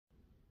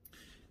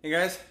Hey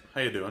guys,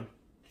 how you doing?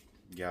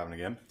 Gavin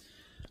again.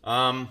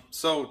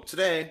 So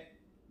today,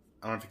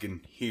 I don't know if you can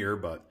hear,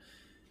 but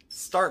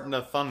it's starting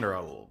to thunder a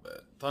little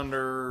bit.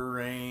 Thunder,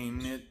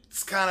 rain,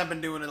 it's kind of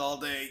been doing it all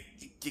day.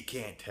 You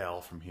can't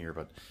tell from here,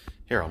 but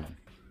here, hold on.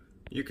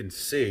 You can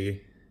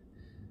see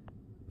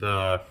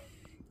the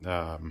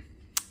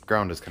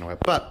ground is kind of wet,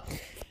 but,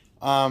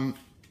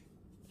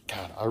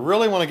 God, I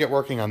really want to get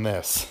working on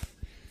this.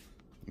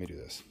 Let me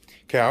do this.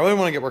 Okay, I really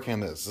want to get working on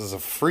this. This is a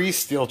free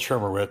steel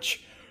trimmer,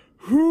 which...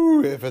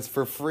 whew, if it's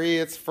for free,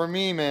 it's for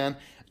me, man.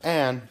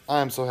 And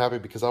I'm so happy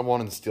because I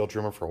wanted the steel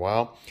trimmer for a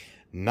while.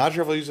 Not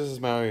sure if I'll use this as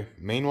my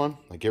main one,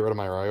 like get rid of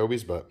my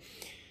Ryobis, but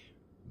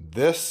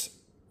this,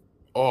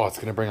 oh, it's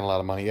going to bring a lot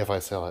of money if I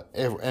sell it,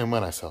 and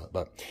when I sell it.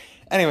 But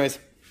anyways,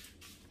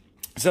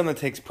 something that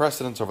takes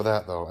precedence over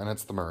that, though, and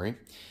it's the Murray,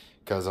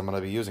 because I'm going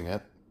to be using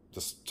it.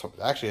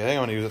 Actually, I think I'm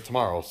going to use it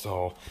tomorrow,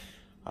 so,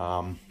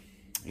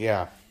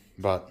 yeah,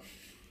 but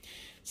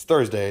it's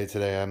Thursday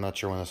today. I'm not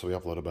sure when this will be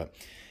uploaded, but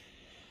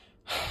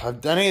I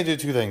need to do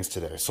two things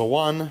today. So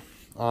one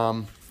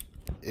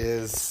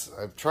is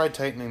I've tried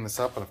tightening this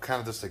up and I've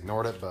kind of just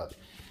ignored it, but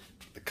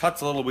the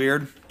cut's a little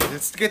weird.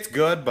 It gets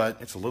good,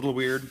 but it's a little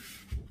weird.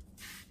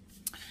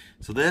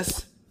 So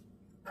this,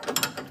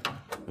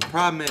 the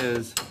problem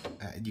is,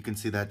 you can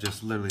see that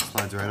just literally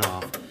slides right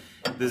off.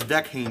 This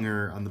deck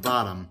hanger on the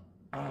bottom,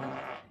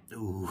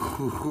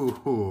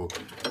 ooh,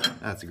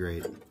 that's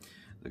great.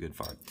 That's a good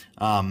fart.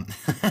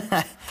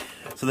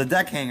 So the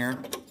deck hanger,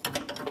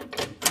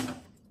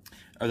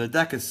 or the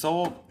deck is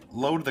so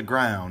low to the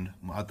ground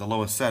at the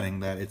lowest setting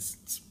that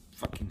it's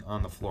fucking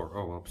on the floor.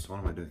 Oh, whoops, what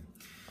am I doing?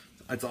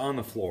 It's on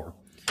the floor.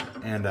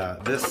 And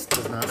this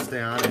does not stay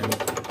on and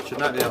should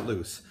not be that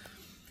loose.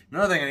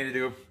 Another thing I need to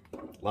do,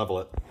 level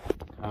it.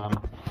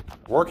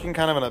 Working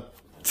kind of in a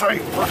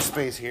tight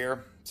workspace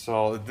here,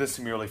 so this is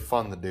gonna be really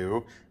fun to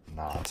do.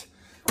 Not.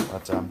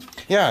 But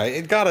yeah,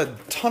 it got a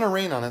ton of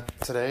rain on it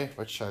today,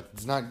 which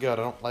is not good.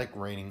 I don't like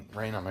rain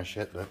on my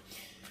shit, but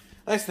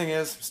nice thing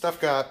is,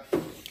 stuff got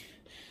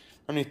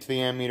underneath the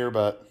ammeter,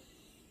 but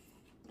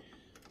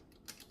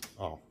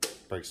oh,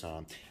 brakes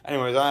on.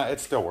 Anyways, it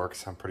still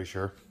works, I'm pretty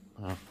sure.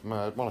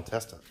 I want to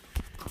test it.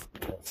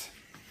 But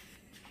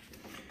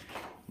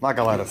I'm not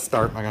gonna let it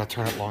start. I'm not gonna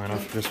turn it long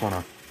enough. Just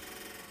wanna.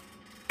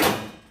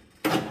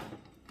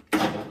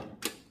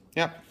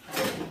 Yep.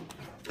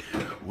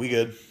 We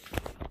good.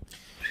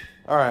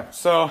 All right,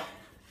 so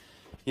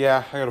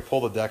yeah, I gotta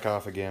pull the deck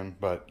off again,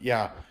 but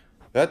yeah,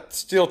 that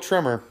steel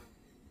trimmer,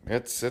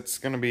 it's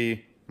gonna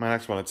be my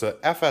next one. It's a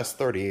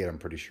FS38, I'm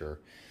pretty sure.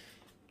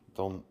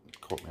 Don't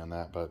quote me on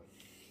that, but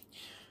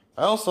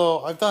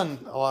I've done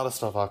a lot of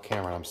stuff off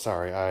camera, and I'm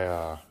sorry.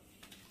 I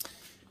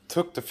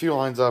took the few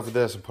lines off of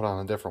this and put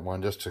on a different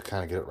one just to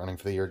kind of get it running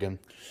for the year again.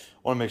 I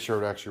want to make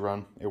sure it actually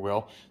run. It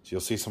will. So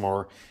you'll see some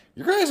more.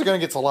 You guys are going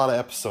to get a lot of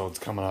episodes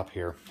coming up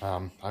here.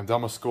 I'm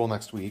done with school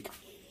next week.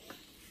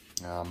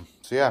 So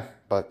yeah,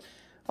 but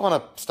I'm going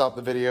to stop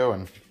the video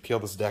and peel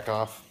this deck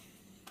off.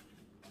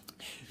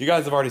 You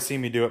guys have already seen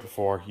me do it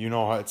before. You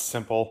know how it's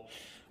simple.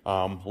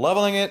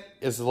 Leveling it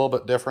is a little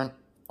bit different.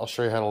 I'll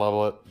show you how to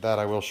level it. That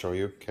I will show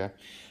you, okay?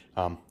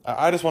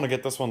 I just want to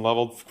get this one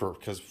leveled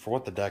because for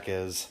what the deck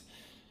is,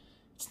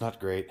 it's not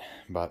great.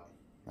 But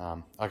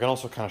I can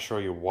also kind of show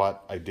you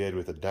what I did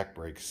with the deck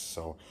brakes,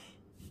 so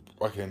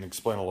I can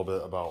explain a little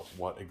bit about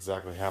what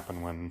exactly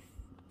happened when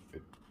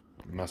it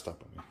messed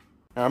up with me.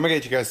 Now, I'm going to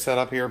get you guys set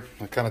up here.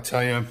 I'll kind of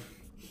tell you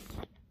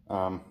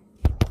and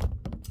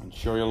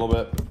show you a little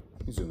bit.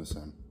 Let me zoom this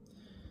in.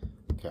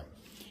 Okay.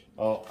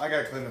 Well, I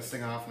gotta clean this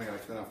thing off and I gotta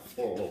clean off the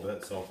floor a little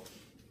bit, so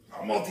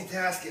I'm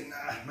multitasking.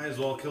 Might as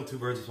well kill two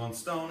birds with one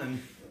stone and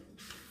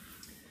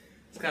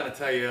just kind of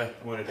tell you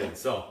what I did.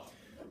 So,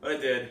 what I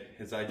did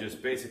is I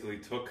just basically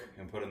took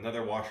and put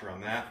another washer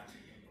on that,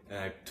 and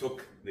I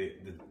took the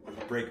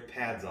brake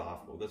pads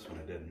off. Well, this one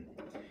I didn't.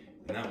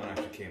 And that one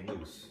actually came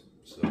loose.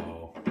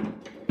 So,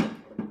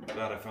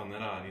 glad I found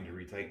that out. I need to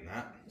retighten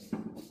that.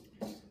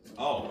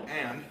 Oh,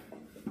 and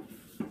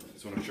I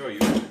just want to show you,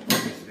 in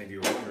case maybe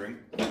you were wondering,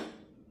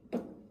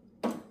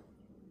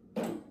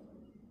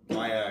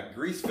 my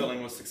grease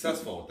filling was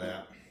successful with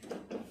that.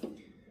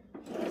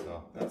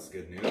 So that's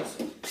good news.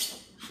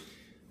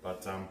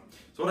 But so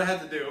what I had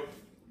to do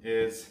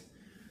is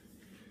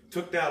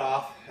took that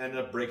off, ended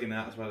up breaking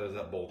that. That's why there's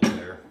that bolt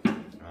there.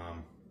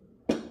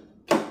 Well,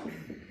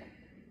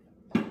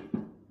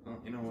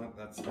 you know what?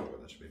 That's not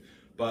what that should be.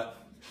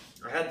 But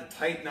I had to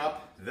tighten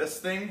up this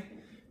thing.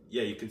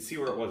 Yeah, you can see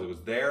where it was. It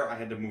was there. I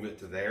had to move it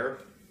to there,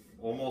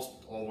 almost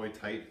all the way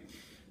tight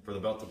for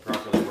the belt to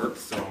properly work.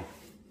 So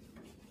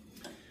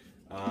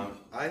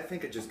I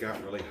think it just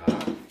got really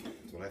hot.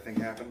 That's what I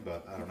think happened,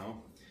 but I don't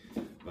know.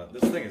 But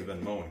this thing has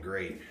been mowing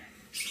great.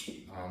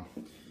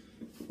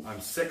 I'm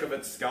sick of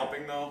it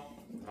scalping though.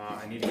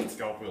 I need to get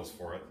scalp wheels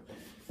for it.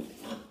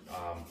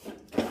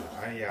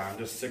 Yeah, I'm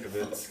just sick of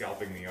it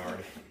scalping the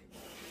yard.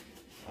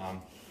 I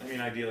mean,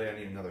 ideally I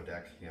need another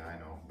deck. Yeah, I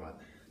know, but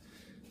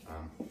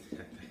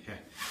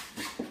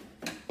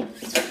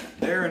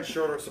they're in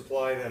shorter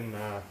supply than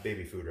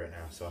baby food right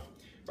now, so,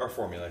 or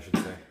formula I should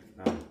say.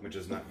 which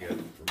is not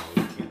good for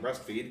mothers who can't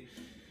breastfeed.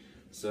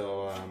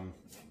 So,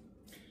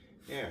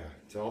 yeah,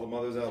 to all the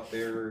mothers out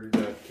there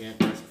that can't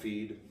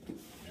breastfeed,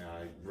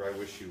 I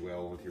wish you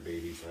well with your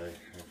babies. I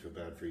feel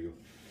bad for you.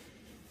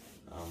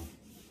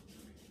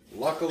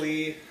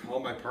 Luckily,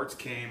 all my parts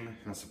came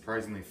in a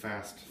surprisingly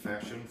fast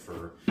fashion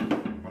for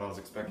what I was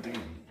expecting.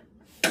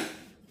 And,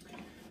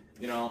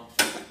 you know,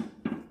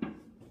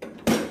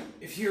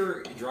 if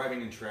you're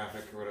driving in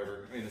traffic or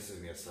whatever, I mean, this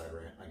isn't a side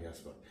rant, I guess,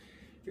 but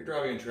if you're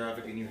driving in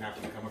traffic and you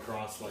happen to come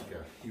across like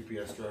a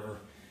UPS driver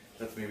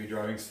that's maybe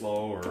driving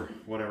slow or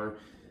whatever,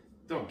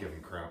 don't give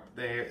them crap.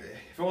 If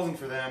it wasn't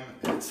for them,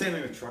 same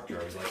thing with truck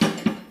drivers. Like,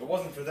 if it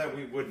wasn't for them,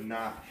 we would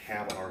not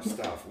have our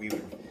stuff. We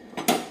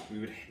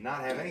would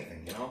not have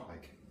anything, you know?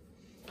 Like,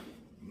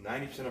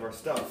 90% of our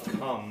stuff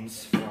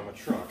comes from a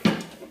truck.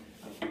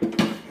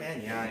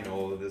 Man, yeah, I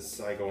know this.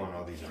 I go on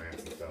all these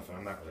rants and stuff, and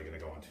I'm not really going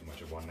to go on too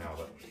much of one now,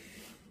 but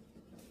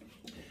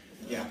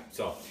yeah.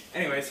 So,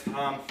 anyways, I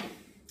kind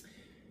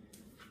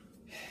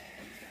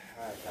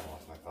of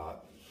lost my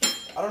thought.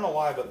 I don't know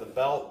why, but the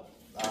belt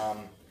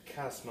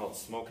kind of smelled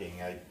smoking.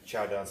 I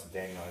chowed down some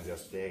dandelions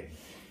yesterday.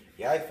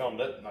 Yeah, I filmed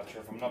it. I'm not sure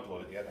if I'm going to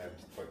upload it yet. I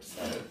haven't quite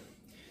decided.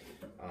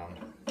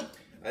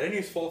 I didn't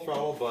use full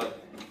throttle,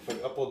 but to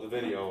upload the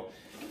video,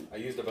 I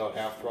used about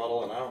half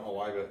throttle, and I don't know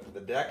why, but the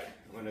deck,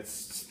 when it's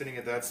spinning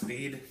at that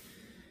speed,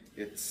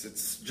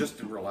 it's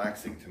just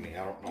relaxing to me.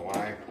 I don't know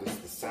why.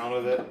 Just the sound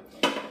of it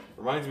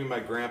reminds me of my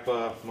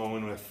grandpa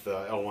mowing with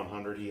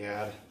L100 he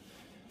had.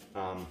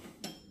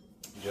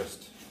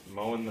 Just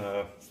mowing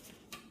the...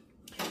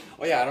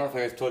 Oh yeah, I don't know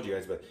if I told you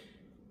guys, but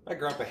my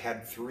grandpa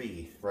had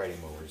 3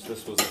 riding mowers.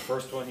 This was the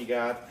first one he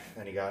got,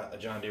 then he got a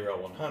John Deere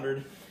L100,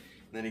 and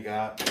then he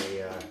got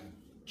a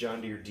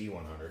John Deere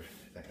D100,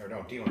 or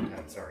no,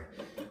 D110, sorry.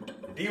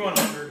 The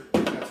D100,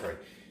 that's right.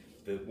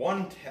 The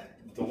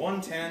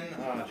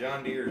 110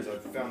 John Deere's,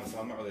 I've found this,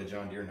 I'm not really a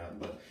John Deere nut,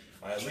 but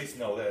I at least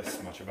know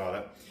this much about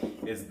it,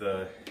 is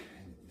the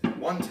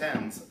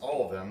 110s,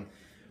 all of them,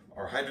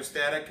 are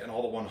hydrostatic, and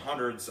all the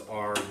 100s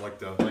are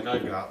like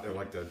I've got, they're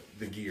like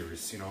the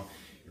gears, you know.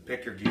 You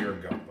pick your gear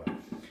and go. But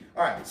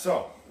alright,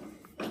 so,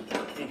 get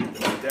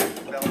the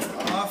deck belts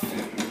off.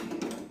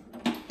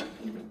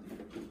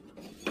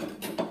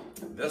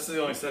 This is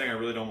the only setting I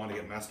really don't want to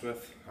get messed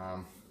with.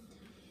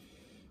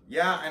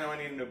 Yeah, I know I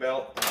need a new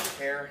belt. I don't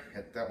care.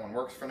 That one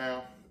works for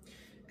now.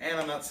 And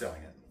I'm not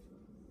selling it.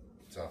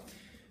 So,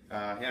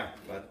 yeah,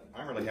 but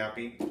I'm really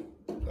happy.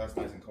 That's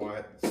nice and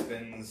quiet.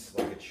 Spins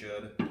like it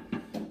should.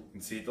 You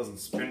can see it doesn't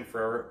spin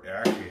forever. It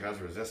actually has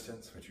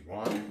resistance, which you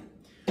want.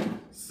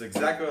 This is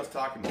exactly what I was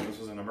talking about. This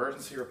was an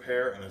emergency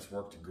repair, and it's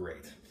worked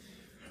great.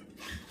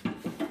 I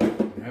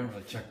haven't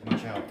really checked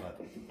much out, but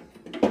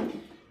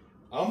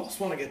I almost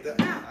want to get that.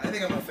 I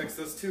think I'm gonna fix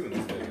this too in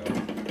this video.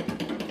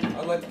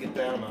 I'd like to get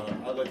that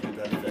I'd like to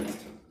get that fixed.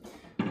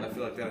 I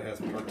feel like that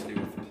has part to do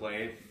with the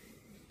play.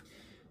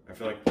 I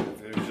feel like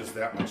if it was just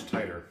that much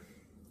tighter,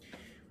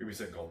 we'd be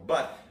set gold.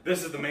 But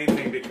this is the main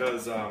thing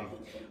because I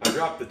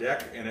dropped the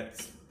deck and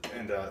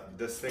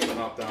this thing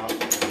popped off.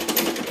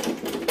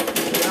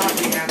 We're not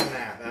be having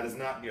that. That is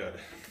not good.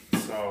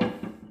 So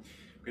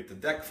get the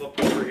deck flipped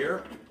over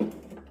here.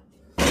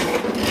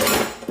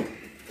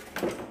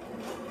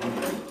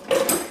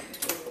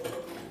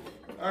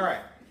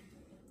 Alright,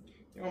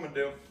 you know what I'm going to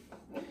do?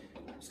 I'm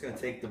just going to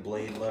take the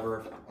blade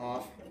lever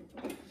off.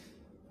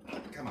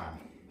 Come on.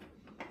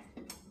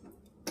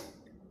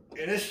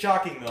 It is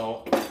shocking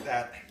though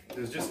that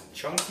there's just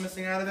chunks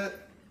missing out of it.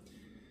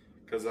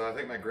 Because I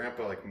think my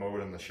grandpa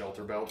mowed in the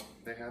shelter belt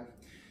they had.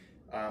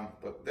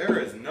 But there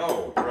is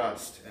no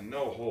rust and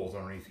no holes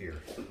underneath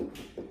here.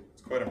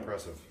 It's quite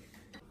impressive.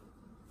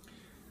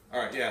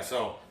 Alright, yeah,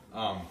 so,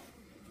 but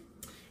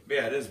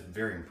yeah, it is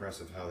very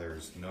impressive how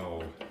there's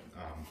no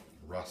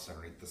rust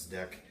underneath this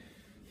deck.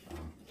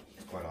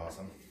 It's quite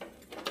awesome.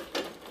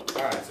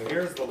 Alright, so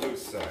here's the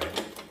loose side.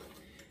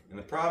 And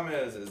the problem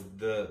is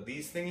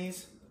these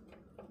thingies,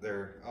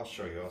 I'll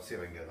show you, I'll see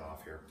if I can get it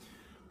off here.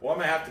 What I'm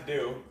gonna have to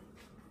do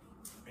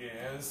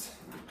is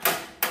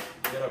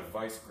get a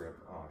vice grip.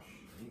 Oh, are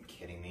you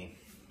kidding me?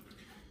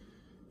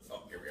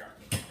 Oh, here we are.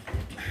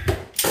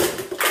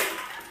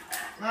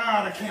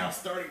 Ah, the can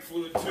starting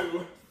fluid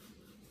too.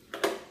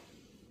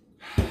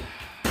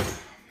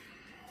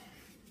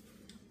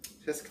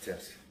 Tisk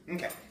tisk.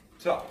 Okay,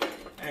 so,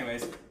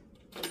 anyways,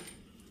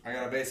 I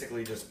gotta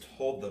basically just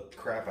hold the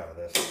crap out of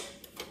this.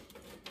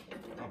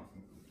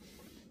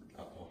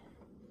 Uh-oh.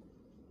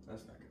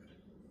 That's not good.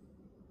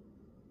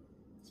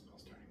 It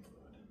smells starting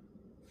fluid.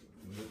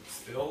 Is it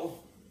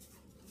still?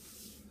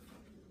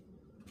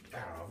 I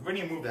don't know. When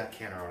you move that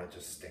can around, it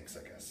just stinks,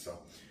 I guess. So,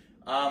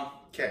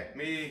 okay,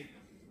 me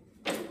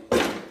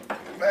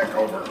back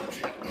over.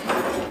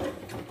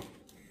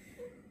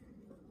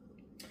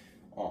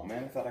 Oh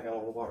man, I thought I got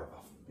all the water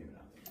off. Maybe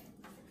not.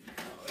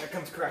 Oh, that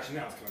comes crashing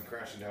down. It's coming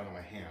crashing down on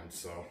my hand.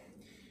 So,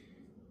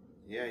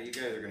 yeah, you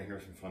guys are gonna hear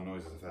some fun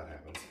noises if that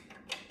happens.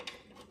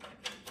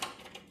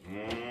 No.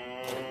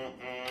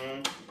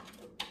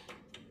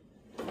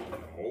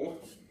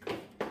 I'm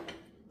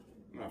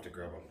gonna have to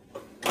grab them.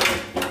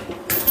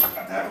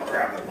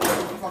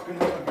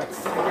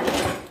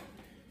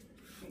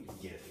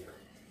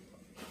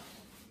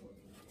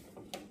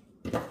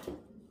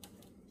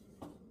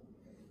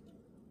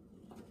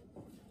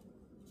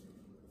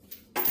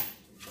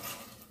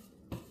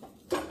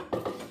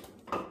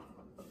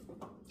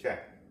 Okay.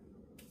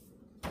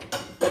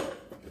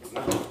 It's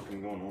not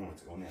fucking going on.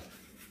 It's going in.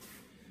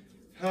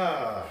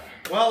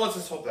 Well, let's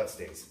just hope that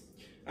stays.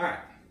 All right.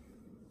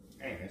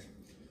 Anyways.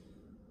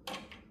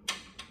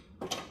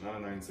 Not a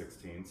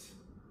 9/16.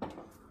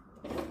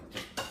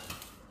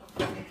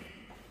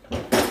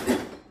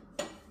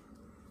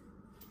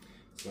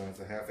 So that's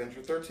a 1/2 inch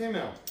or 13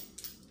 mil.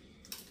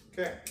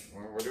 Okay,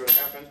 well, we're doing a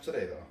 1/2 inch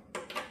today though.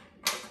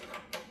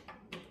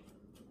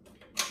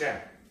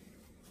 Okay.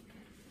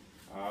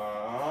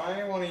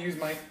 I want to use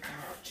my,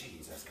 oh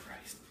Jesus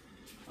Christ.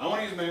 I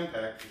want to use my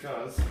impact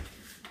because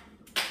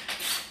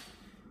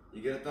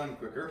you get it done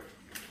quicker.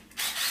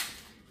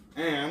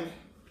 And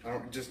I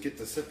don't just get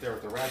to sit there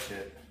with the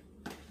ratchet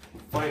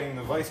fighting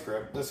the vice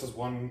grip. This is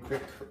one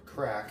quick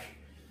crack.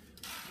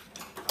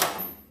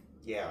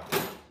 Yeah.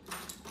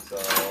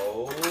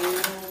 So,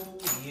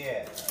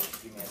 yeah.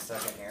 Give me a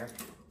second here.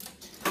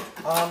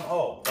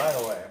 Oh, by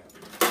the way,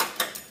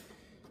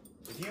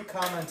 if you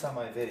comment on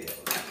my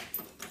videos,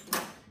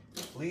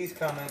 please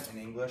comment in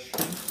English.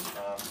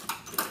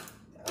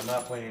 I'm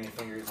not pointing any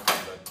fingers at them,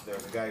 but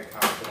there's a guy who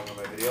commented on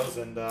one of my videos,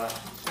 and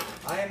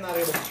I am not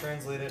able to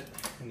translate it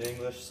into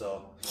English,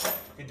 so if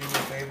you could do me a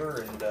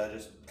favor and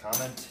just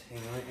comment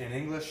in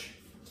English.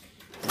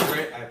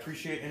 Great, I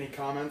appreciate any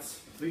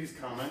comments. Please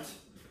comment.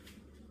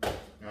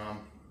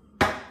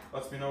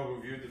 Lets me know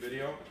who viewed the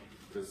video,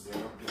 because I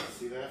don't get to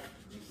see that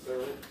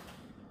necessarily.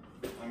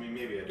 I mean,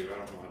 maybe I do. I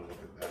don't know how to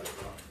look at that as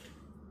well.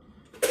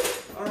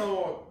 I don't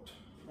know.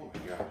 Oh my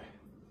god.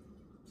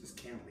 Is this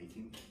can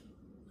leaking?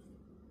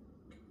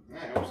 I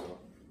hope so.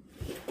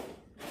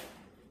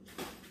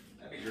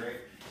 That'd be great.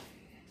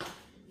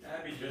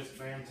 That'd be just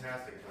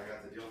fantastic if I got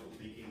to deal with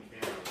a leaking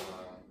can of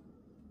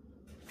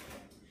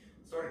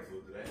starting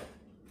fluid today.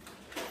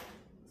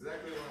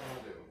 Exactly what I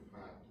want to do.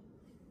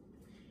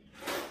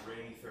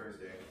 Rainy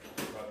Thursday.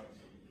 But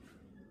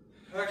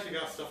I've actually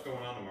got stuff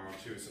going on tomorrow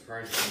too,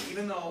 surprisingly.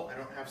 Even though I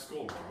don't have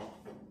school tomorrow.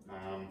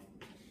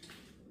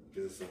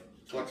 Because it's a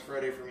Flex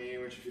Friday for me,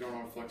 which if you don't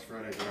know what Flex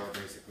Fridays are,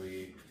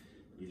 basically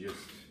you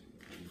just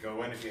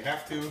go in if you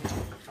have to,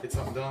 get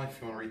something done if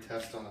you want to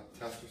retest on a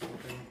test or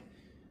something.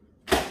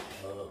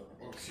 Oh,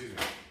 excuse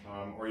me.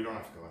 Or you don't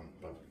have to go in,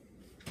 but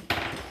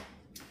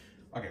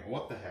okay,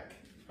 what the heck?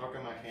 How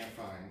come I can't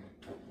find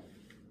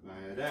my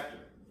adapter?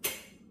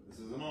 This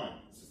is annoying.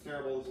 This is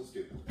terrible. This is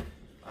stupid.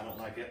 I don't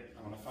like it.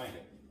 I'm gonna find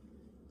it.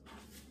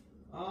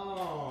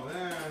 Oh,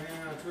 yeah,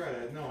 that's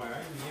right. No,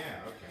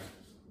 yeah, okay.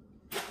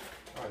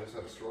 Oh, I just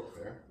had a stroke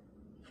there.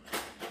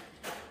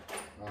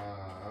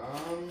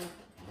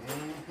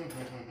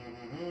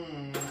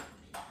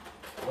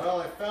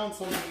 Well, I found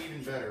something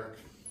even better.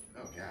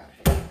 Oh god.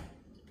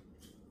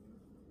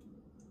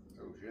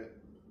 Oh shit.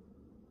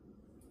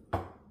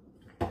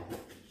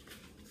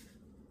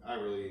 I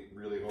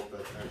really hope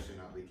that's actually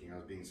not leaking. I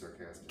was being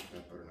sarcastic.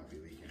 That better not be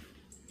leaking.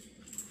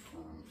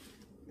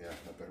 Yeah,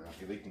 that better not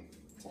be leaking.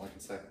 That's all I can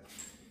say.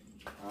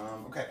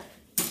 Okay.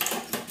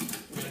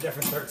 Get a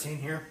different 13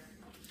 here.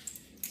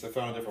 So I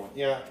found a different one.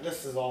 Yeah,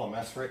 this is all a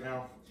mess right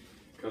now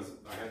because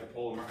I had to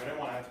pull them. I didn't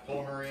want to have to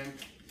pull them in,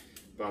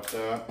 but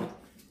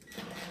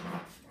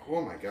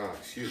oh my god,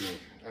 excuse me.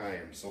 I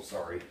am so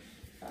sorry.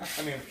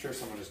 I mean, I'm sure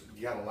someone just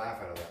got a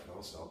laugh out of that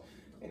though, so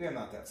maybe I'm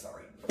not that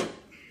sorry.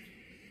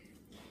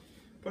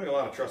 Putting a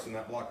lot of trust in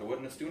that block of wood,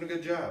 and it's doing a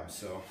good job.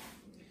 So,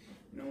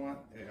 you know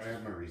what? I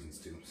have my reasons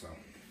too. So,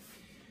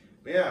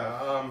 but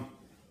yeah,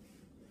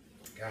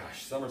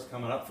 gosh, summer's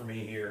coming up for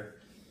me here.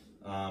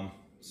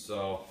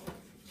 So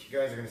you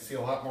guys are gonna see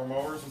a lot more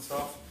mowers and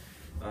stuff.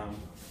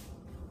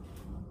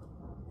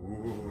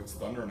 Ooh, it's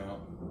thundering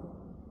out.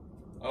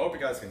 I hope you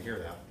guys can hear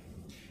that.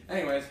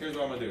 Anyways, here's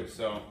what I'm gonna do.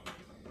 So,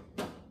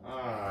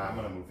 I'm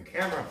gonna move the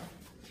camera.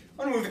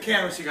 I'm gonna move the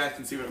camera so you guys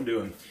can see what I'm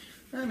doing.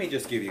 Let me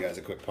just give you guys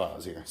a quick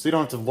pause here, so you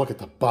don't have to look at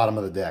the bottom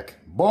of the deck.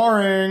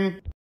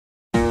 Boring!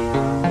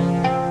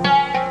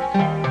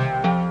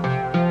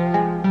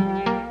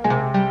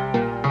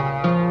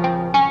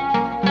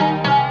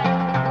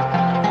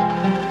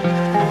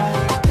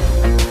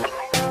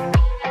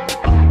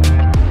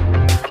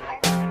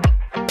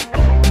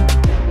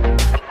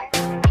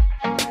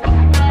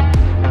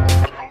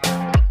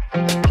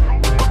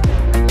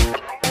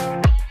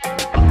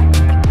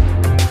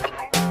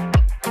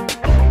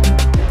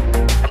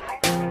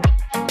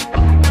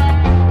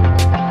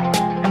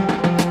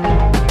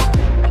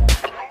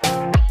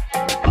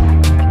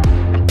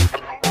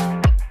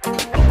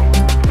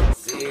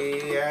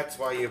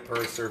 You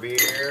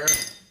persevere.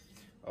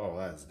 Oh,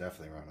 that's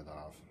definitely rounded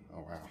off.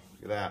 Oh wow,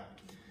 look at that.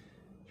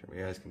 Sure,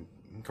 you guys can,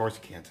 of course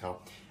you can't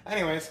tell.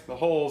 Anyways, the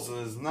holes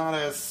is not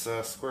as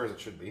square as it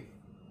should be.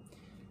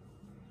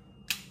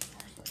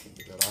 I can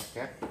get that off,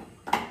 okay?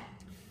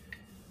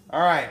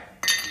 Alright,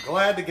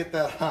 glad to get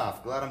that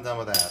off. Glad I'm done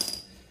with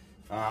that.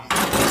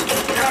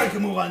 Now we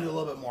can move on to a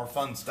little bit more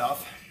fun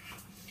stuff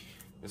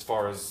as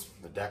far as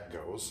the deck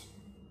goes.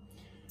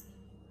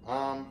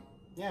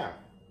 Yeah.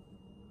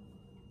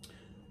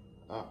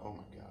 Oh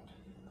my god,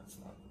 that's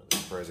not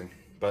really surprising.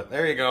 But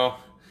there you go.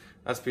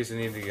 That's a piece I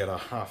need to get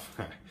off.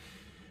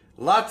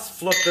 Let's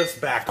flip this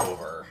back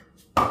over.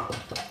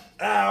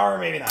 Or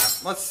maybe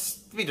not. Let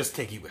me just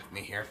take you with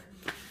me here.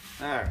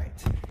 All right.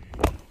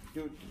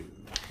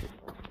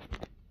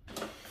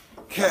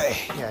 Okay,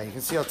 yeah, you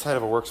can see how tight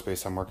of a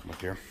workspace I'm working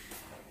with here.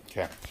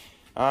 Okay.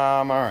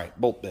 All right,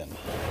 bolt bin.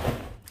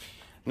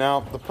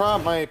 Now,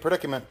 my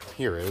predicament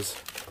here is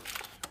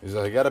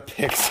I gotta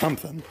pick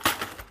something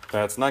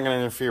that's not gonna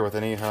interfere with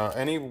any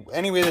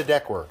way the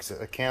deck works.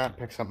 I cannot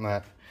pick something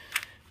that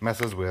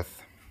messes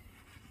with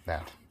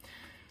that.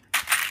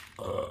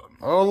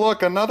 Oh,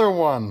 look, another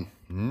one.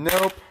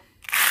 Nope.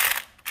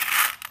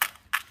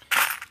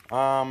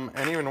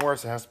 And even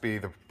worse, it has to be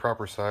the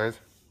proper size.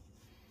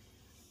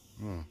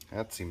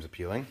 That seems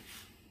appealing.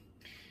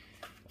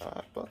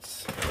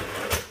 Let's...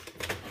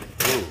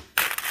 Ooh.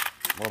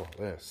 What about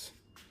this?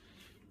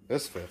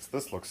 This fits.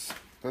 This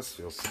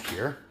feels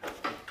secure.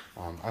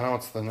 I know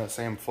it's the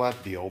same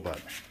flat deal, but...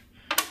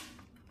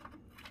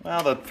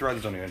 Well, the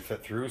threads don't even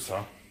fit through,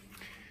 so...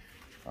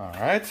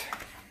 Alright.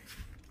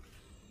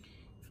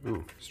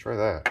 Ooh, let's try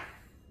that.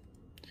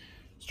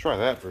 Let's try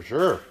that for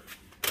sure.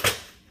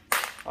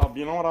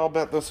 You know what? I'll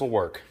bet this will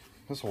work.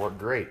 This will work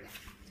great.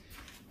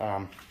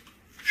 Yeah,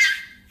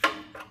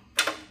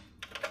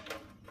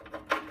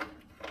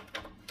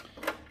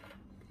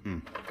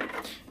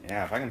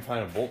 if I can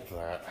find a bolt for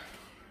that.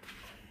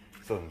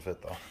 This doesn't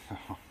fit though.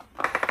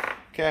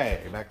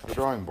 Okay, back to the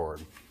drawing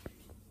board.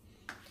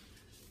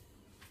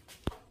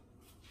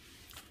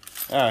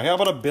 How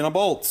about a bin of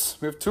bolts?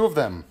 We have 2 of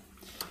them.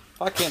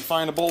 If I can't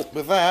find a bolt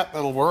with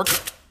that'll work.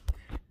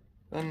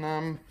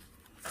 Then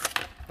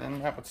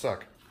that would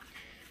suck.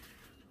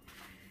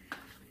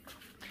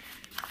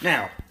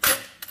 Now,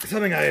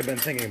 something I have been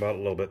thinking about a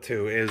little bit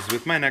too is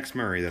with my next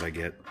Murray that I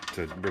get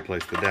to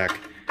replace the deck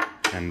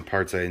and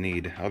parts I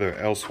need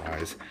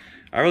elsewise,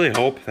 I really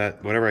hope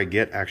that whatever I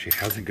get actually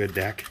has a good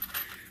deck.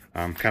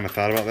 Kind of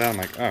thought about that. I'm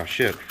like, oh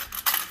shit,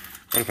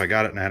 what if I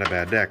got it and I had a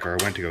bad deck, or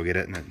I went to go get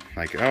it and it,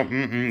 like, oh,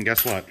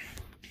 guess what?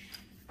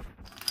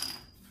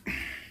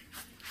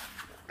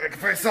 Like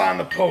if I saw on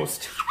the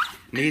post,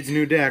 needs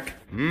new deck.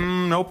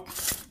 Nope.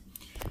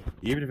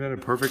 Even if it had a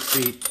perfect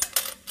seat.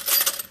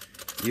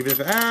 Even if,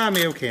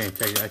 maybe okay, I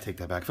take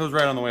that back. If it was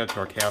right on the way up to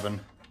our cabin,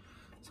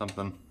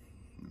 something,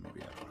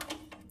 maybe, I don't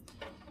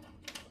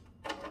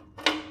know.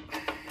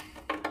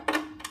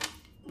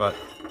 But, I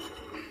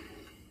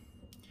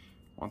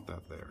want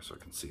that there so I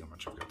can see how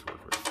much I've got to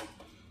work with.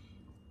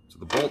 So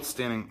the bolt's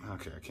standing,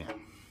 okay, I can't.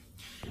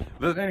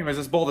 But anyways,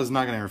 this bolt is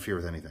not going to interfere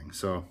with anything.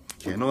 So,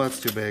 okay, no, that's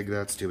too big,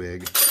 that's too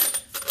big.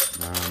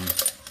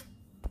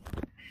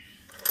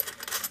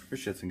 For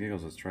shits and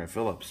giggles, let's try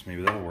Phillips.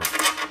 Maybe that'll work.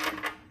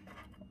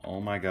 Oh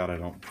my god, I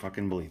don't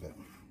fucking believe it.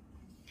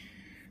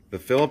 The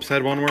Phillips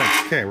head one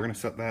works. Okay, we're gonna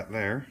set that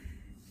there.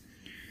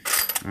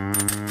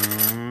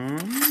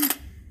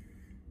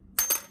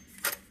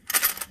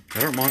 I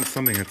don't want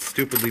something that's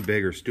stupidly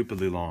big or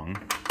stupidly long.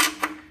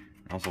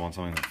 I also want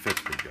something that fits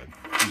pretty good.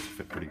 These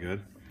fit pretty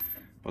good.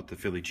 But the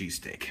Philly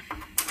cheesesteak.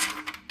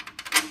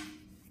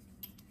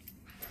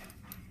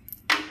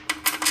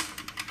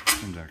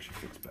 This actually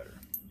fits better.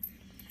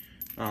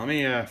 Let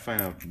me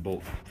find a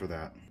bolt for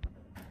that.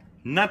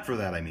 Not for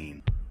that, I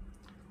mean.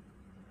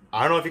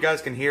 I don't know if you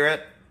guys can hear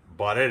it,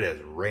 but it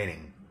is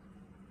raining.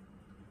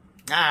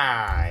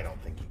 I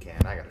don't think you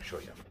can. I gotta show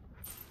you.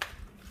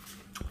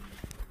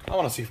 I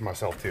want to see for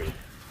myself, too.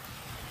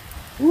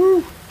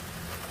 Woo!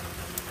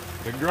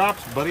 Big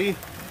drops, buddy.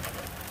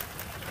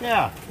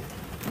 Yeah.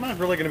 I'm not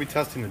really going to be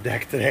testing the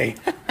deck today.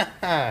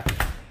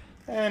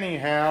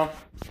 Anyhow,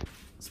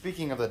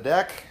 speaking of the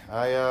deck,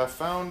 I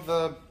found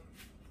the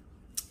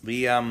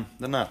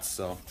nuts,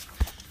 so...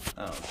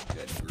 Oh,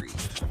 good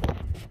grief.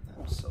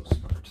 I'm so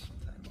smart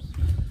sometimes.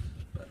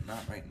 But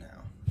not right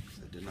now, because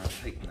I did not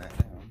tighten that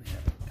down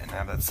and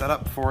have that set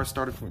up before I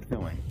started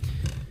filming.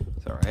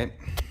 It's alright.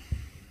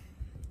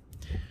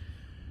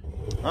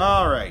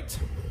 Alright.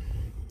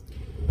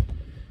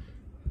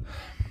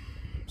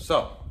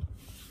 So.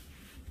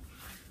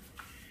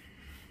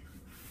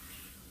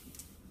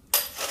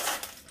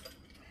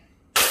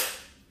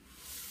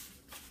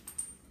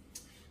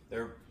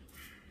 There.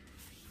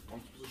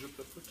 I'm supposed to jump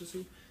the foot to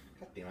see?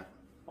 God damn it.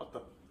 What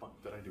the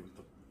fuck did I do with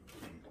the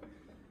thing?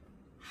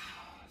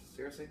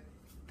 Seriously?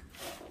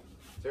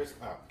 Seriously?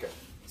 Oh, okay.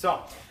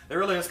 So, there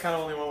really is kind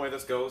of only one way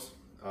this goes.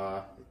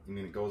 I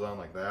mean, it goes on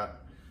like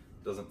that.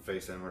 It doesn't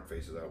face inward,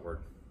 faces outward.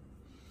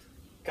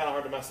 Kind of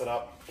hard to mess it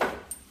up.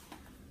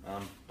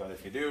 But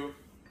if you do,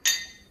 I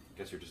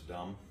guess you're just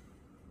dumb.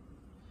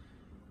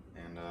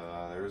 And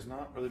there's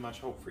not really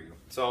much hope for you.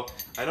 So,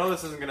 I know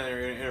this isn't going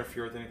to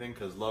interfere with anything,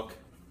 because look.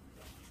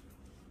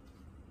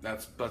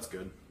 That's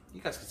good.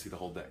 You guys can see the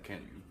whole deck,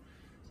 can't you?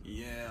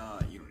 Yeah,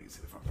 you don't need to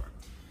see the front part.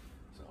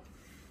 So.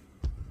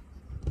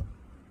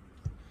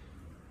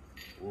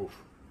 Oof.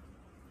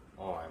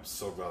 Oh, I'm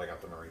so glad I got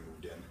the Murray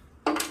moved in.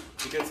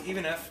 Because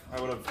even if I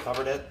would have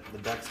covered it, the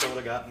deck still would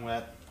have gotten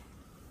wet.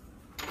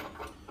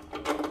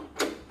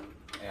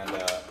 And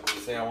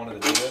say I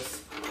wanted to do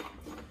this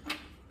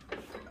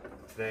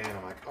today, and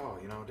I'm like, oh,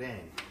 you know,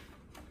 dang.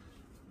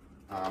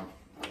 Yeah,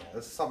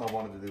 this is something I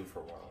wanted to do for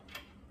a while.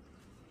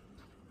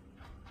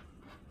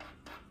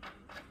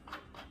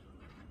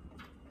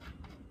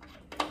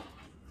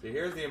 See,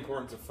 here's the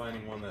importance of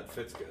finding one that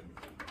fits good.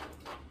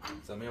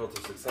 So I'm able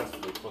to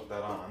successfully put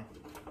that on.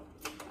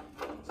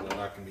 So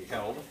that can be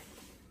held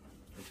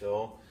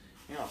until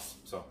anything else.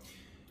 So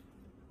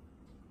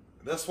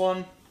this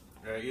one,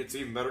 it's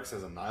even better because it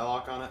has a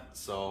nylock on it.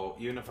 So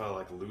even if I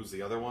like lose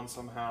the other one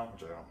somehow,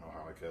 which I don't know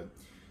how I could,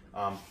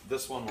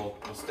 this one will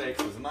stay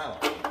because there's a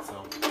nylock on it.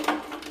 So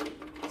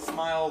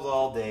smiles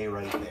all day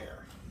right there.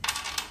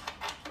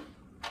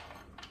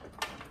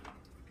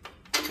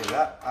 Okay,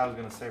 that I was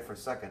gonna say for a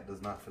second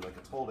does not feel like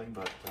it's holding,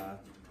 but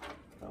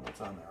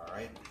what's on there, all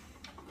right?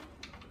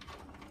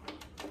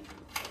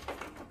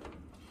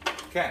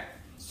 Okay,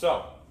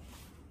 so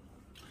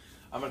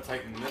I'm gonna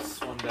tighten this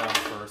one down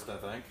first, I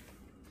think.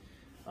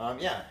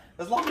 Yeah,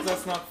 as long as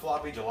that's not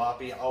floppy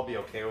jalopy, I'll be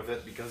okay with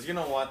it, because you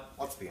know what?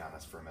 Let's be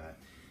honest for a minute.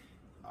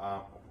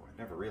 I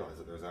never realized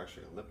that there's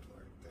actually a lip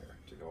right there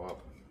to go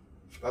up.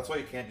 That's why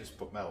you can't just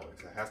put metal. It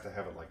has to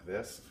have it like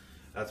this.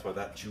 That's why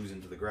that chews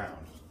into the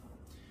ground.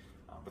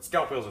 But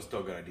scalp wheels are still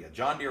a good idea.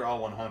 John Deere All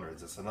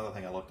 100s, that's another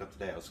thing I looked up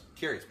today. I was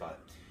curious about it.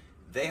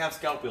 They have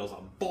scalp wheels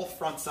on both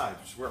front sides,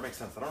 which is where it makes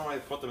sense. I don't know why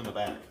they put them in the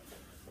back.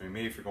 I mean,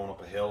 maybe if you're going up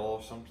a hill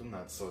or something,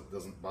 that's so it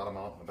doesn't bottom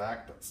out in the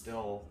back, but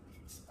still,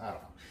 I don't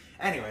know.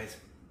 Anyways,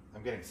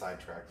 I'm getting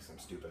sidetracked because I'm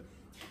stupid.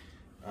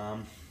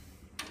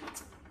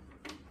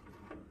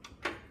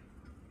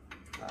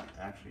 Not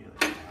actually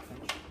like a half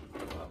inch.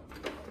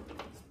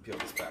 Let's peel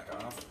this back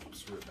off.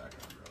 Screw it back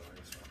on, brother.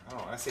 I don't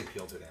know, I say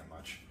peel too damn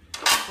much.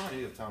 Someone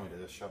need to tell me to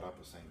just shut up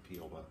with saying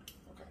peel, but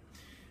okay.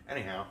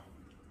 Anyhow,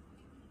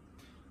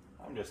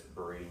 I'm just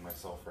berating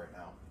myself right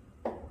now.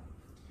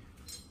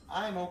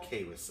 I'm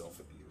okay with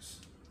self-abuse.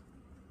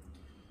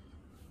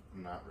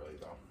 I'm not really,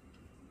 though.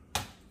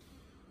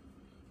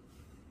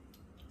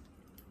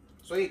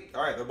 Sweet.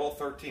 Alright, they're both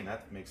 13.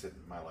 That makes it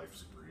my life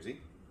super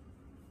easy.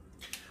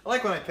 I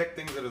like when I pick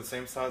things that are the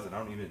same size and I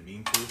don't even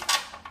mean to.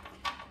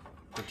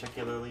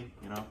 Particularly,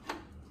 you know.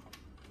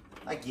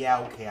 Like, yeah,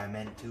 okay, I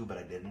meant to, but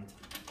I didn't.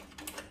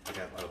 Like,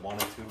 I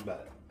wanted to,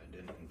 but I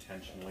didn't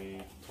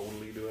intentionally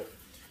totally do it.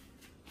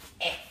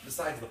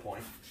 Besides the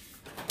point.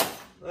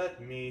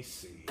 Let me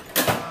see.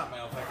 Ah,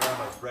 man, if I grab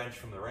my wrench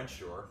from the wrench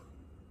drawer.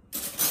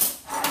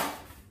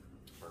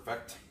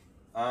 Perfect.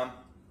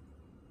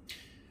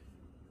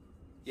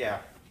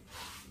 Yeah.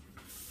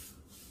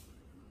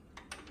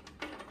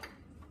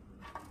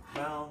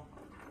 Well,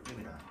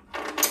 maybe not.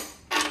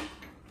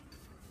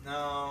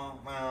 No,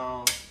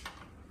 well.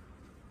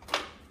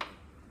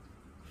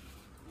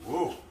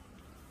 Whoa.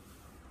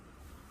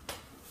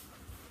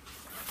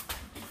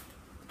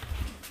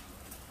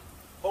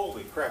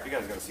 Holy crap, you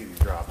guys gotta see these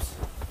drops.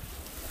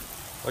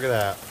 Look at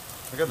that.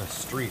 Look at the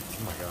street.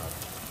 Oh my god.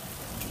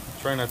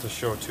 Trying not to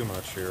show too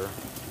much here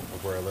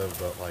of where I live,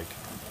 but like,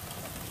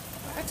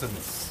 that's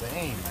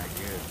insane, my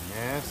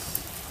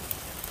goodness.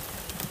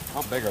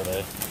 How big are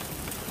they?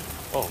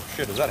 Oh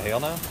shit, is that hail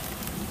now?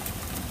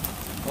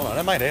 Hold on,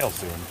 it might hail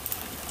soon.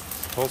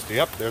 It's supposed to,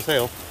 yep, there's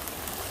hail.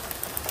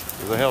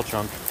 There's a hail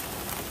chunk.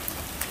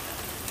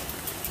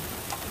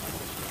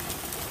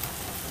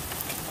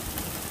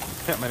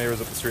 My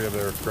neighbors up the street have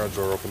their garage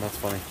door open, that's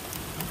funny.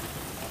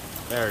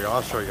 There you go,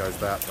 I'll show you guys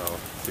that though,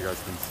 so you guys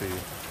can see.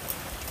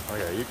 Oh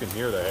yeah, you can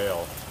hear the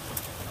hail.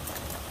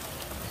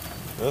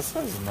 This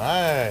is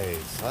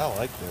nice. I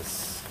like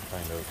this,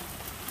 kind of.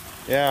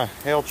 Yeah,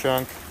 hail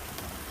chunk.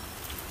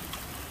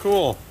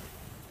 Cool.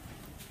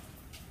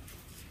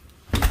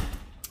 I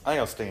think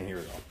I'll stay in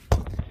here though.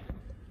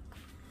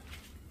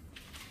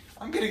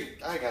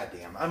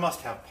 Goddamn, I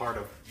must have part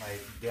of my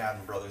dad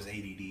and brother's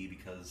ADD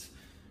because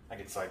I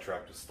get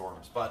sidetracked with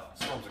storms, but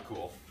storms are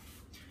cool.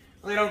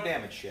 Well, they don't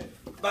damage shit.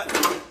 But,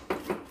 you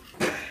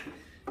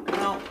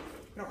know,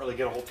 we don't really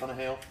get a whole ton of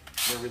hail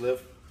where we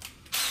live.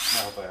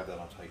 I hope I have that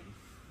on Titan.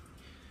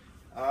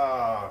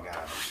 Oh,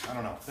 God. I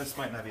don't know. This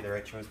might not be the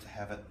right choice to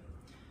have it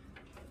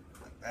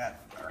like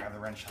that, or have the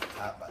wrench on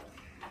top, but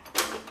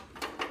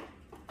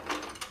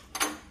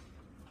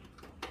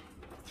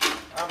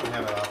I'm going to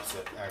have it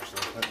opposite,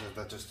 actually.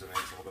 That just makes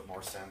a little bit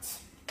more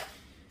sense.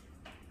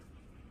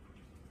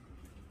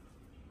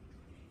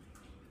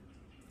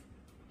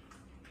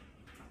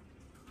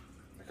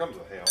 Comes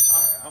with hail.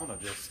 Alright, I'm gonna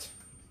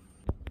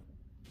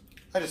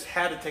I just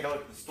had to take a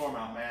look at the storm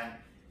out, man.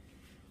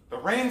 The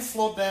rain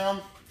slowed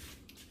down,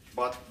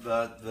 but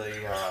the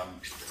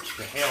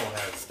hail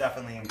has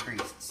definitely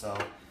increased, so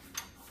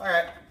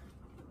alright.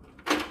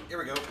 Here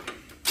we go.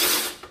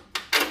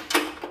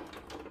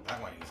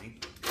 That went easy.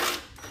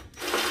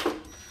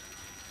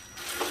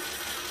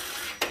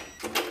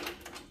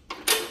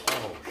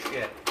 Oh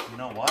shit. You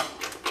know what?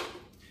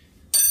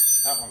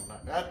 That one's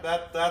not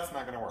that's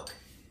not gonna work.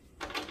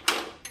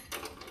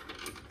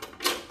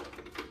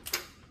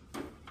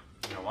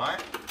 Why?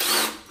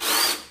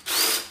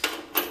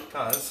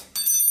 Because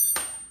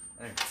I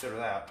didn't consider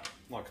that.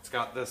 Look, it's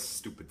got this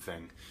stupid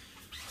thing.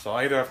 So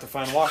I either have to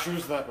find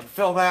washers that would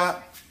fill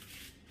that,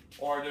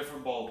 or a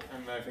different bolt,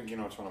 and I think you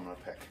know which one I'm going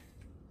to pick.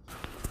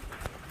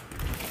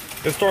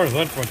 This storm's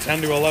went from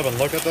 10 to 11.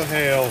 Look at the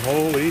hail.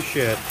 Holy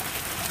shit.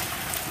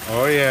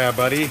 Oh yeah,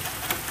 buddy.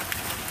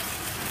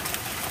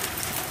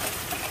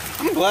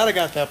 glad I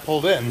got that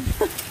pulled in.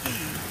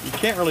 You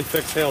can't really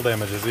fix hail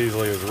damage as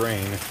easily as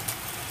rain,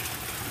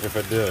 if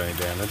it did any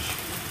damage.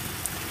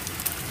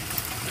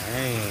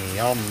 Hey,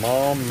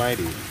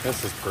 almighty.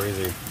 This is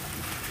crazy.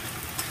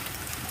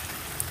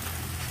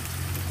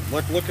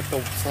 Look at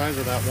the size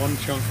of that one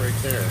chunk right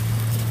there.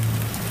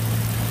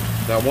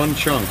 That one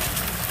chunk.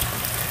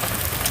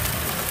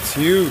 It's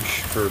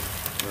huge for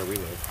where we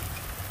live,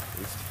 at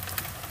least.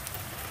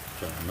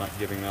 Okay, I'm not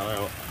giving that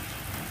out.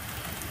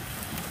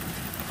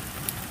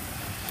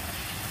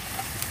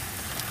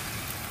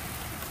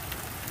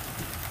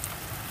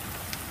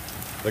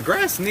 The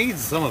grass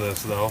needs some of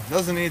this, though.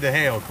 Doesn't need the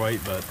hail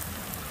quite, but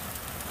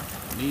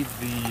needs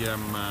the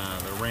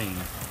rain.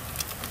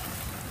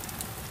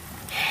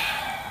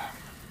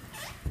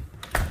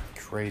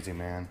 Crazy,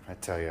 man, I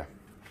tell you.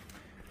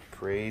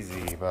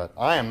 Crazy, but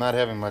I am not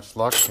having much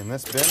luck in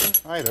this bin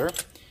either.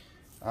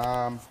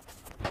 So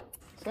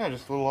yeah,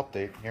 just a little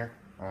update here.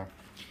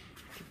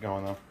 Keep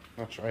going though.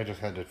 I just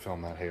had to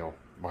film that hail.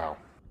 Wow.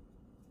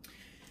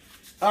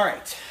 All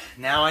right,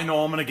 now I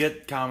know I'm gonna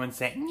get comments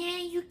saying, "Yeah,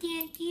 you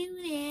can't do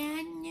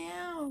that,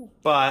 no."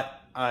 But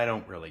I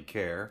don't really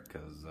care,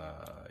 cause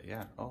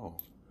yeah. Oh,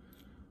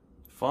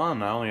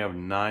 fun! I only have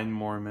 9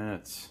 more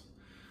minutes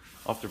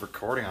of the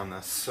recording on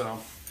this,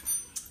 so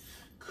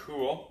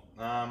cool.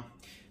 But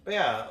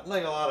yeah,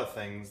 like a lot of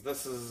things,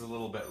 this is a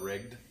little bit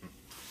rigged.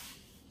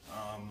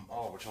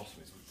 Oh, which also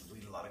means we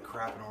delete a lot of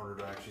crap in order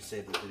to actually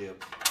save this video.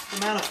 The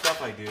amount of stuff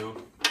I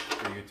do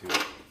for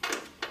YouTube.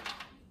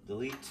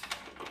 Delete.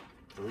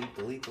 Delete,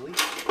 delete, delete.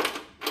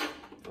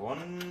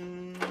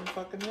 One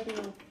fucking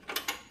video.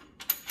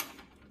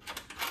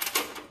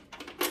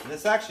 And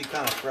this actually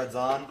kind of threads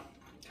on,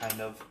 kind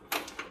of.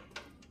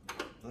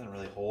 Doesn't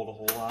really hold a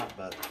whole lot,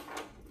 but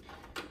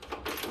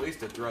at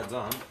least it threads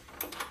on.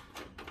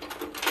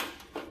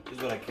 This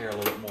is what I care a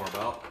little bit more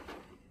about.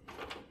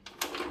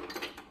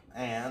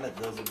 And it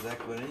does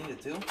exactly what I need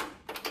it to,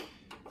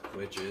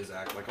 which is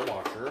act like a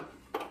washer.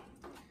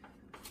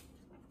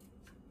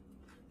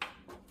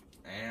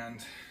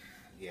 And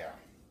yeah,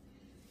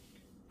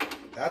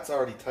 that's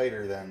already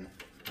tighter than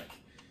like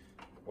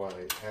what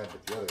I had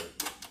with the other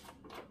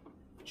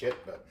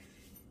chip, but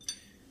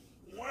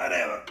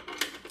whatever.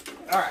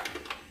 All right,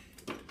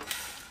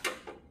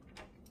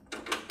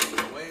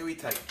 away we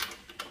tighten.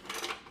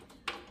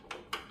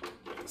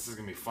 This is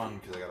gonna be fun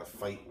because I gotta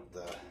fight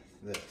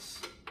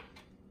this.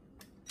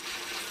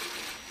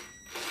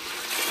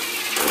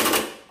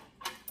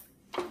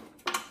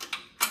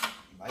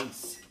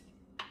 Nice.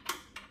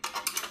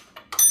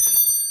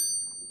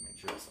 Make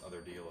sure this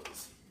other deal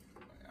is.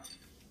 Oh, yeah.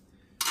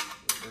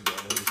 We're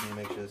good. We just need to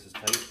make sure this is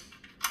tight.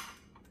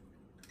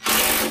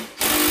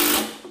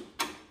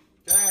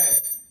 Okay.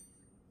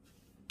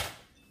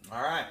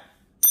 All right.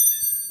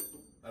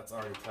 That's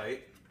already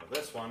tight. But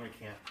this one we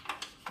can't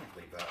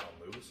leave that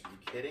one loose. Are you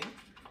kidding?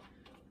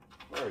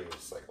 What are you, a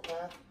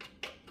psychopath?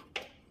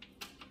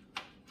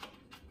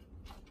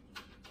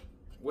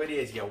 What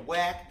is you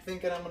whack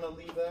thinking I'm gonna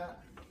leave that?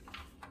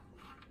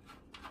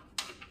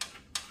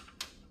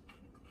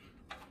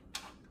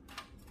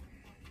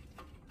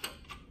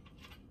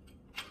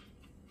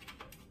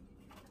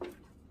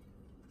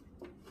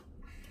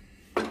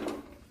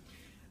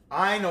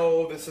 I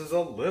know this is a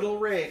little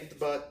rigged,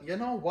 but you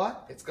know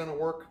what? It's gonna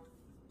work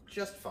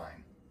just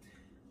fine.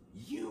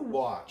 You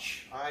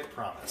watch, I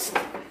promise.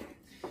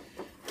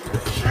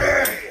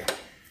 Okay.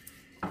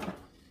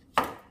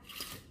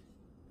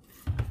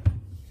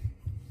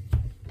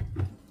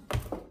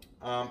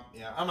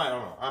 Yeah, I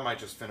don't know. I might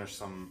just finish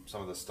some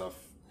of this stuff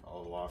a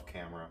little off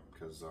camera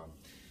because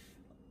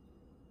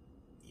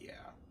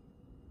yeah.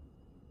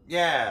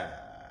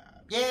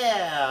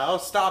 I'll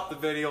stop the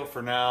video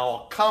for now.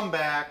 I'll come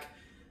back.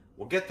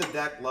 We'll get the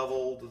deck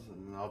leveled,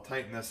 and I'll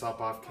tighten this up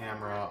off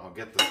camera. I'll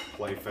get the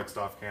play fixed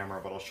off camera,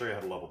 but I'll show you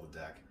how to level the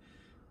deck.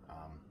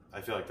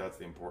 I feel like that's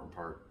the important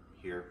part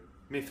here.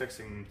 Me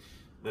fixing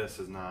this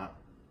is not.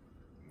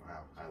 Wow,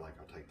 I like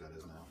how tight that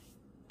is now.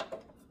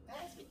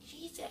 That's what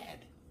she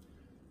said.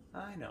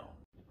 I know.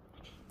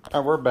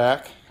 All right, we're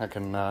back. I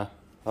can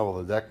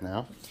level the deck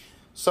now.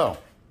 So,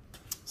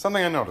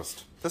 something I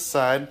noticed. This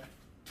side,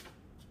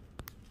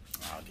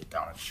 I'll get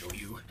down and show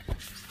you,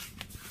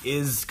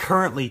 is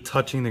currently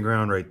touching the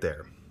ground right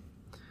there.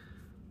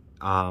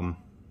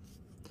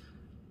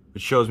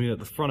 It shows me that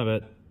the front of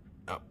it,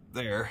 up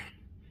there,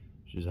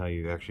 which is how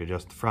you actually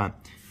adjust the front,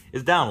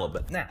 is down a little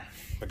bit. Now,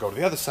 if I go to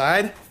the other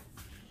side,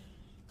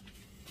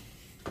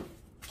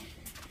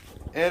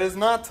 it is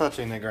not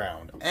touching the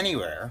ground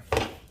anywhere.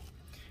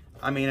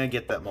 I mean, I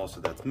get that most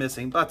of that's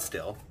missing, but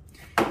still.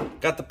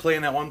 Got the play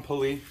in that one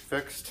pulley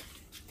fixed.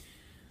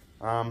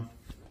 I'm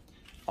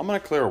gonna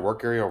clear a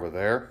work area over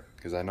there,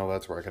 because I know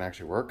that's where I can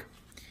actually work.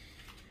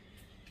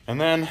 And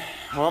then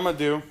what I'm gonna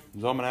do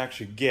is I'm gonna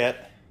actually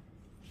get,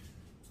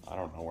 I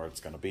don't know where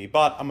it's gonna be,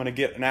 but I'm gonna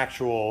get an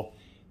actual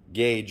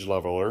gauge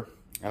leveler,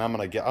 and I'm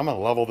gonna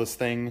level this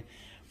thing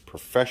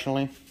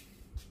professionally.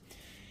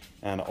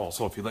 And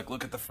also, if you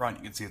look at the front,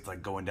 you can see it's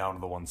like going down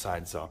to the one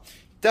side. So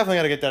definitely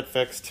gotta get that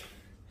fixed.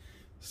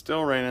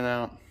 Still raining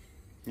out.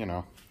 you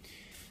know,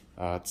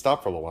 it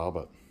stopped for a little while,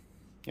 but,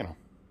 you know.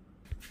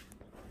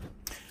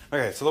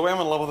 Okay, so the way I'm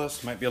gonna level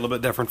this might be a little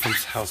bit different from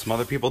how some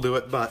other people do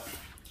it, but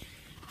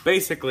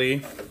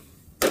basically,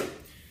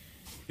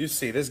 you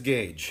see this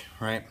gauge,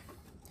 right?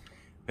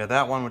 We got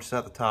that one which is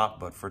at the top,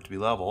 but for it to be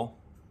level,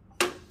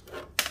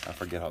 I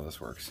forget how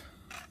this works.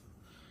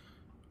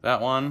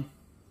 That one,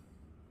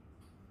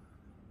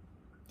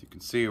 you can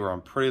see we're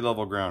on pretty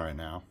level ground right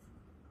now.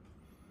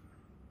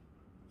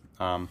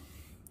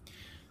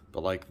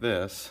 But like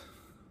this,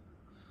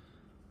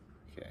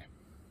 okay.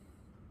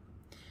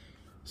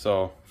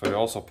 So if I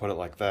also put it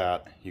like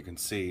that, you can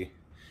see,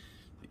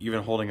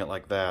 even holding it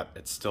like that,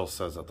 it still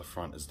says that the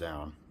front is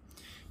down.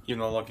 Even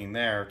though looking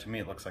there, to me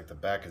it looks like the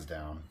back is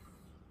down.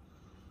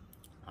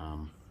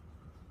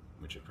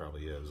 Which it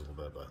probably is a little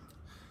bit, but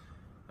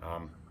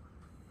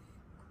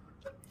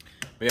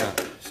yeah,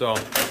 so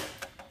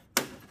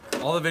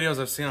all the videos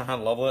I've seen on how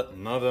to level it,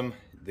 none of them,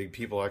 the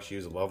people actually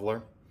use a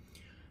leveler.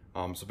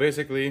 So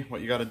basically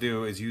what you got to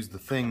do is use the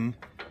thing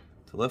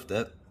to lift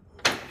it.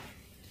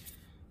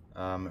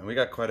 And we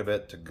got quite a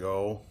bit to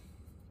go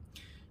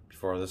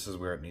before this is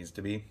where it needs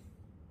to be.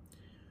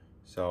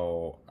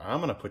 So I'm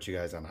going to put you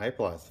guys on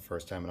hyperlaps the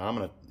first time, and I'm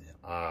going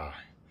to,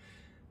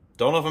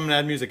 don't know if I'm going to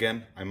add music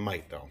in. I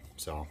might though.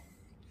 So,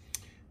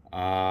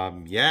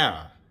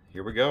 yeah,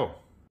 here we go.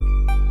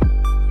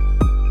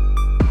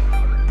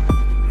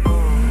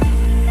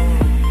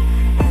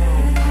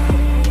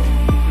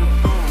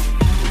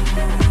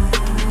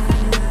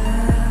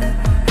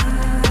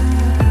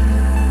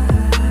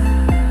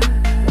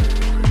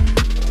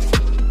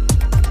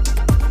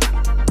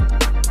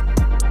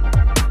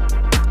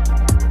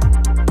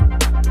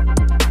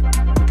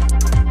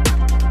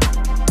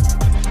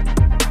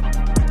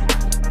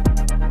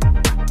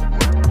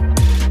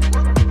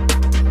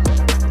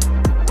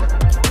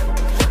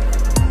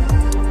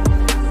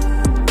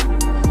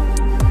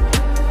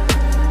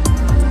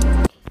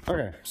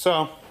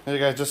 So, as you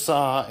guys just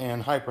saw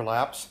in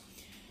hyperlaps,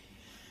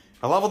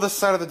 I leveled this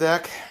side of the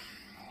deck.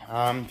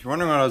 If you're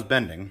wondering what I was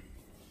bending,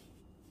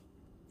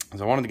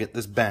 is I wanted to get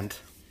this bent.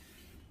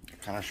 I'll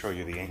kind of show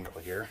you the angle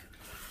here.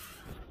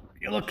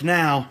 You look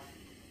now,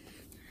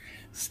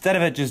 instead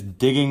of it just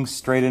digging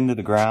straight into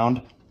the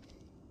ground,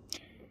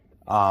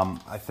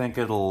 I think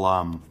it'll,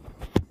 well,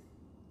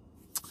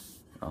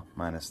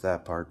 minus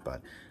that part,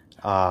 but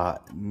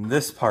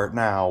this part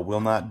now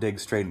will not dig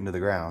straight into the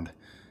ground.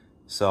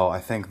 So I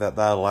think that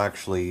that'll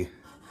actually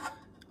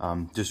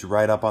just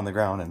ride up on the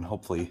ground and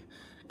hopefully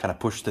kind of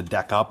push the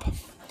deck up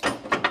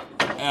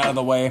out of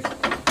the way.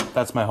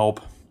 That's my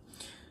hope.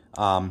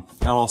 And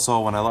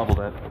also when I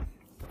leveled it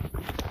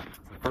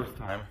the first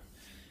time,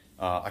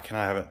 I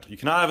cannot have it. You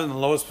cannot have it in the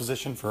lowest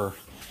position for,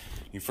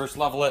 you first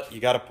level it, you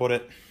got to put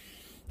it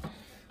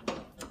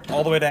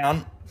all the way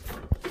down.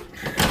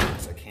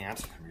 Because I can't.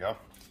 Here we go.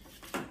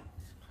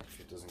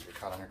 If it doesn't get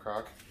caught on your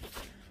crock.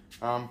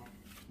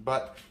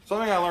 But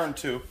something I learned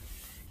too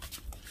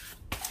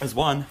is,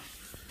 one,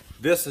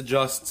 this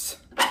adjusts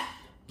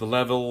the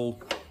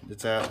level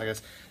it's at, I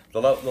guess, the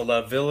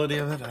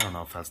levelity of it. I don't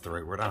know if that's the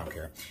right word, I don't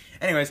care.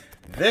 Anyways,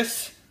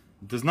 this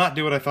does not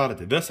do what I thought it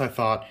did. This, I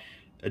thought,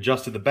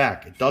 adjusted the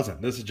back. It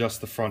doesn't. This adjusts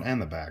the front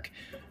and the back.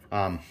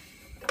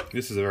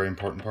 This is a very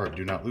important part.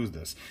 Do not lose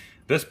this.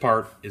 This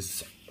part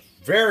is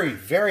very,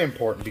 very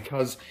important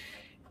because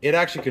it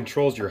actually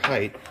controls your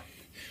height.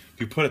 If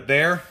you put it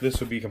there, this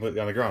would be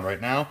completely on the ground.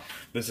 Right now,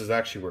 this is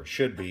actually where it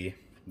should be.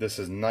 This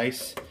is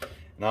nice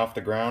and off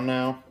the ground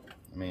now.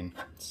 I mean,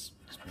 it's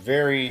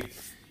very,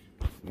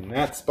 and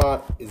that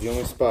spot is the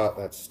only spot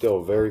that's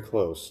still very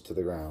close to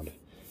the ground.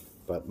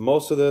 But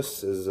most of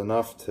this is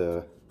enough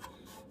to,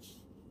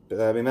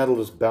 I mean, that'll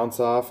just bounce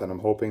off, and I'm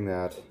hoping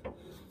that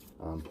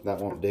that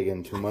won't dig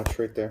in too much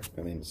right there.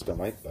 I mean, it still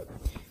might, but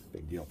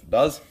big deal if it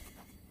does.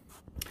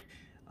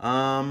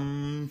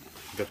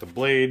 Got the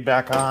blade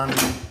back on,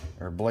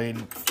 or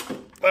blade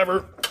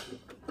lever,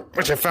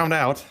 which I found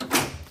out.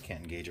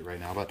 Can't engage it right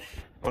now, but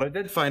what I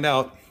did find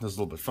out, this is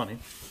a little bit funny.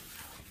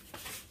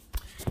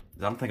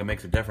 I don't think it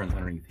makes a difference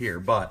underneath here,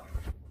 but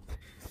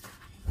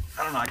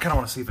I don't know, I kind of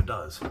want to see if it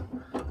does.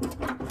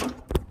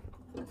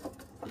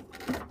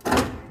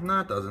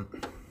 No, it doesn't.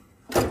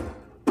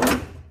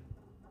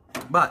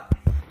 But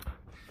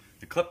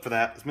the clip for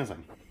that is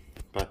missing.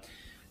 But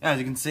as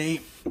you can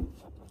see,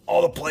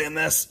 all the play in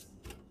this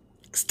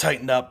is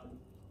tightened up.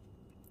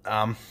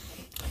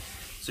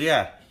 So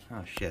yeah,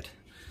 oh shit.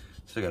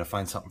 Still gotta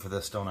find something for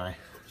this, don't I?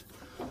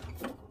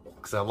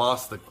 Because I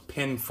lost the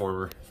pin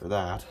for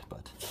that,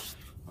 but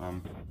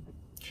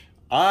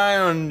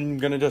I'm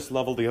gonna just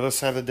level the other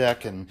side of the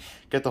deck and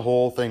get the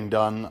whole thing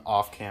done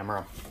off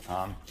camera.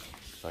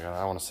 So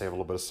I want to save a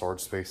little bit of storage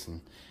space,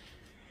 and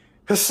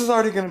this is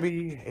already going to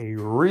be a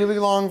really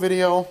long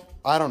video.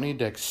 I don't need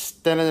to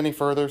extend it any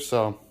further,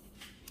 so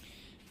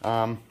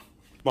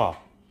well,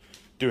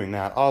 doing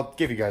that, I'll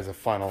give you guys a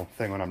final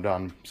thing when I'm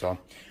done. So,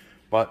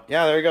 but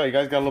yeah, there you go. You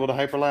guys got a little bit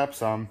of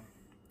hyperlaps.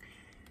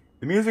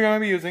 The music I'm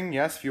going to be using,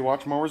 yes, if you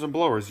watch Mowers and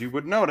Blowers, you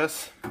would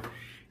notice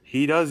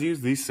he does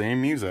use the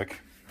same music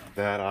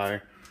that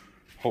I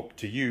hope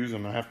to use.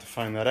 I'm gonna have to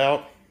find that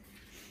out.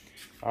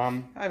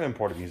 I've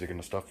imported music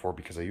into stuff before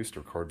because I used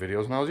to record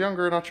videos when I was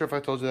younger. Not sure if I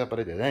told you that, but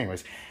I did.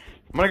 Anyways,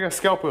 I'm gonna get a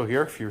scalp wheel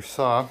here. If you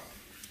saw,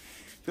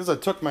 because I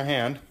took my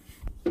hand,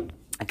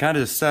 I kind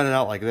of just set it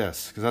out like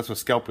this because that's what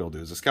scalp wheel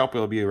does. The scalp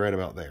wheel will be right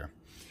about there.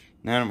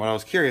 And then what I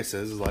was curious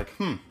is like,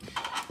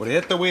 would it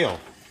hit the wheel?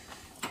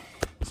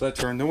 So I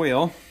turned the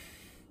wheel.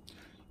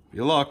 If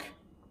you look,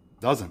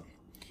 it doesn't.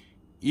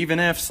 Even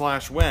if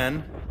 /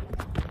 when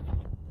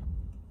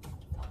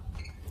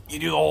you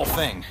do the whole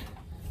thing.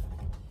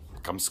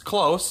 Comes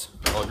close,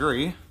 I'll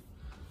agree,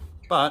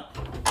 but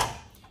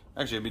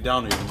actually it'd be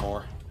down even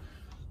more.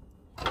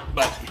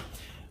 But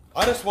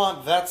I just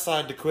want that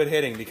side to quit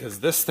hitting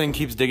because this thing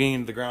keeps digging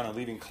into the ground and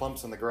leaving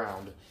clumps in the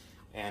ground,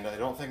 and I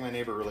don't think my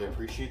neighbor really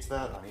appreciates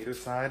that on either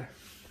side.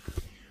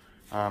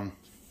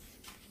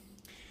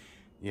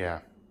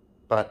 Yeah,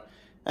 but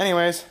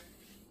anyways,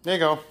 there you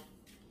go.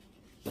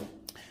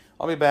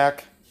 I'll be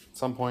back at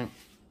some point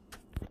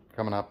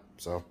coming up,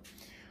 so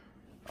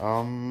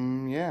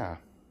yeah.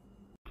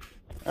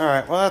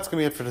 Alright, well that's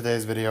going to be it for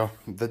today's video.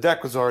 The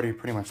deck was already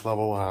pretty much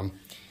level.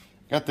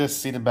 Got this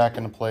seated back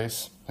into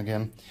place.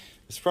 Again,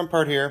 this front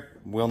part here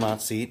will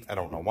not seat. I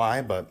don't know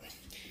why, but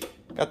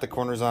got the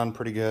corners on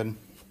pretty good.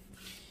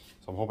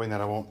 So I'm hoping that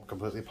I won't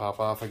completely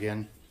pop off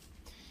again.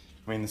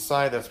 I mean, the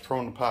side that's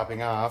prone to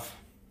popping off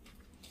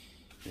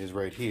is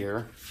right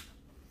here.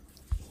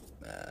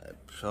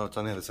 So it's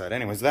on the other side.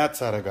 Anyways, that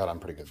side I've got on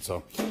pretty good,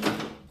 so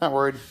not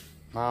worried.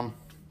 So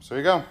there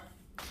you go.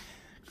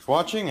 Thanks for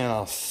watching, and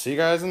I'll see you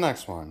guys in the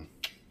next one.